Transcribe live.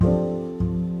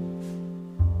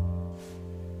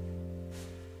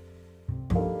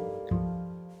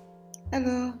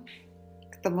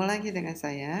Ketemu lagi dengan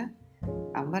saya,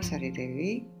 Ambar Sari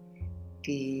Dewi,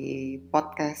 di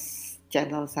podcast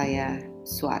channel saya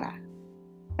Suara.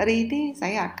 Hari ini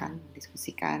saya akan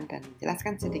mendiskusikan dan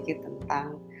menjelaskan sedikit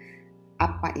tentang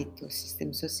apa itu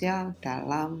sistem sosial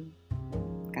dalam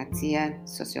kajian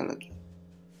sosiologi.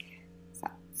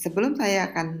 Sebelum saya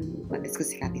akan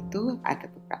mendiskusikan itu, ada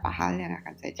beberapa hal yang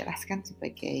akan saya jelaskan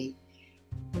sebagai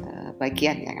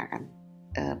bagian yang akan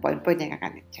poin-poin yang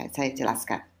akan saya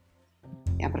jelaskan.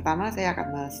 Yang pertama, saya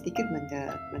akan sedikit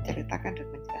menceritakan dan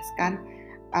menjelaskan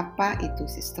apa itu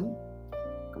sistem.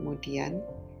 Kemudian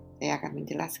saya akan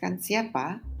menjelaskan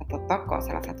siapa atau tokoh,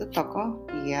 salah satu tokoh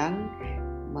yang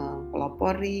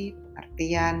memelopori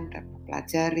pengertian dan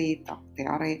mempelajari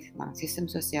teori tentang sistem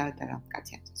sosial dalam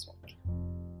kajian sosiologi.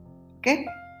 Oke.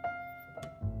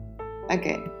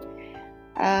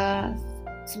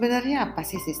 Sebenarnya apa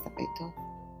sih sistem itu?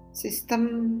 Sistem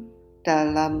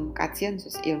dalam kajian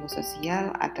ilmu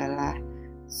sosial adalah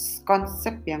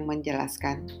konsep yang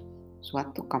menjelaskan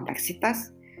suatu kompleksitas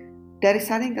dari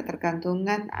saling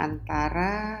ketergantungan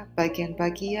antara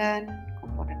bagian-bagian,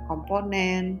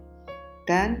 komponen-komponen,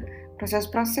 dan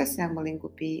proses-proses yang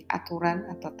melingkupi aturan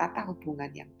atau tata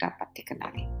hubungan yang dapat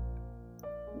dikenali.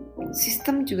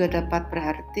 Sistem juga dapat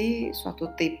berarti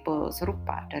suatu tipe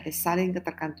serupa dari saling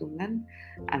ketergantungan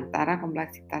antara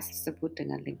kompleksitas tersebut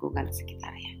dengan lingkungan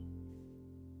sekitarnya.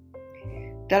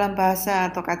 Dalam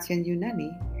bahasa atau kajian Yunani,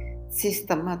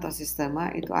 sistem atau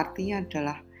sistema itu artinya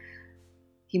adalah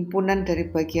himpunan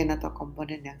dari bagian atau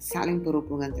komponen yang saling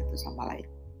berhubungan satu sama lain,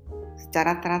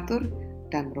 secara teratur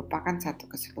dan merupakan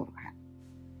satu keseluruhan.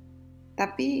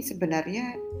 Tapi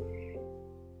sebenarnya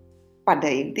pada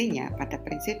intinya, pada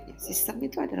prinsipnya, sistem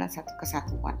itu adalah satu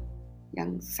kesatuan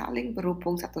yang saling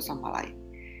berhubung satu sama lain.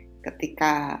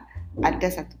 Ketika ada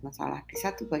satu masalah di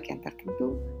satu bagian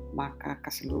tertentu, maka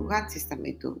keseluruhan sistem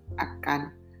itu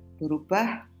akan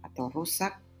berubah atau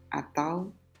rusak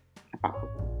atau apapun.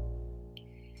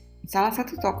 Salah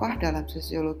satu tokoh dalam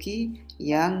sosiologi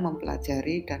yang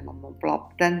mempelajari dan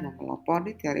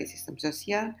memelopori teori sistem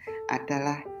sosial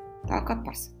adalah Talcott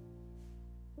Parsons.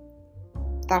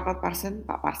 Talcott Parsons,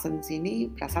 Pak Parsons ini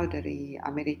berasal dari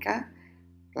Amerika,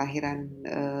 kelahiran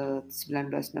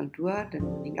 1902 dan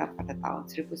meninggal pada tahun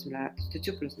 1979.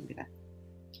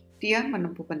 Dia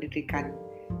menempuh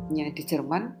pendidikannya di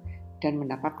Jerman dan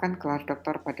mendapatkan gelar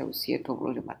doktor pada usia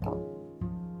 25 tahun.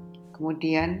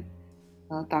 Kemudian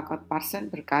Talcott Parsons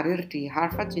berkarir di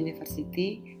Harvard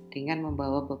University dengan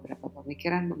membawa beberapa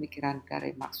pemikiran-pemikiran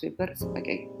dari Max Weber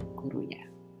sebagai gurunya.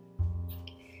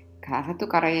 Salah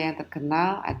satu karya yang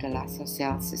terkenal adalah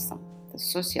Social System, The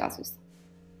Social System.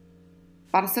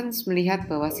 Parsons melihat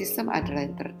bahwa sistem adalah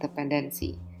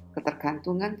interdependensi,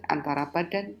 ketergantungan antara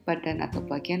badan-badan atau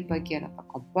bagian-bagian atau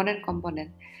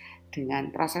komponen-komponen dengan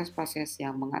proses-proses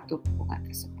yang mengatur hubungan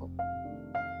tersebut.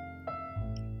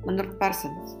 Menurut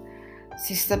Parsons,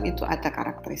 sistem itu ada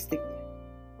karakteristiknya,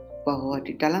 bahwa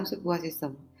di dalam sebuah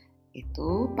sistem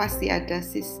itu pasti ada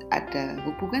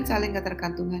hubungan saling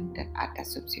ketergantungan dan ada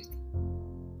subsistem.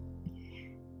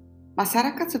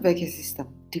 Masyarakat sebagai sistem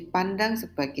dipandang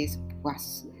sebagai sebuah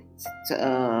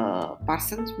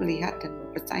Parsons melihat dan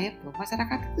percaya bahwa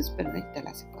masyarakat itu sebenarnya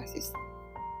adalah sebuah sistem.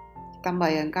 Kita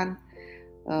bayangkan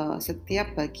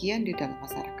setiap bagian di dalam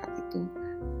masyarakat itu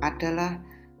adalah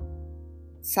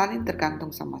saling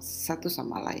tergantung satu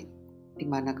sama lain.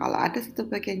 Dimana kalau ada satu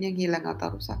bagian yang hilang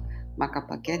atau rusak, maka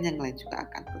bagian yang lain juga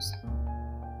akan rusak.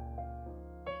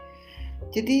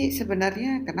 Jadi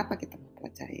sebenarnya kenapa kita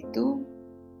mempelajari itu?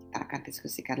 Kita akan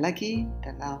diskusikan lagi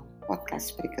dalam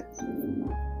podcast berikutnya.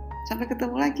 Sampai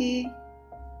ketemu lagi.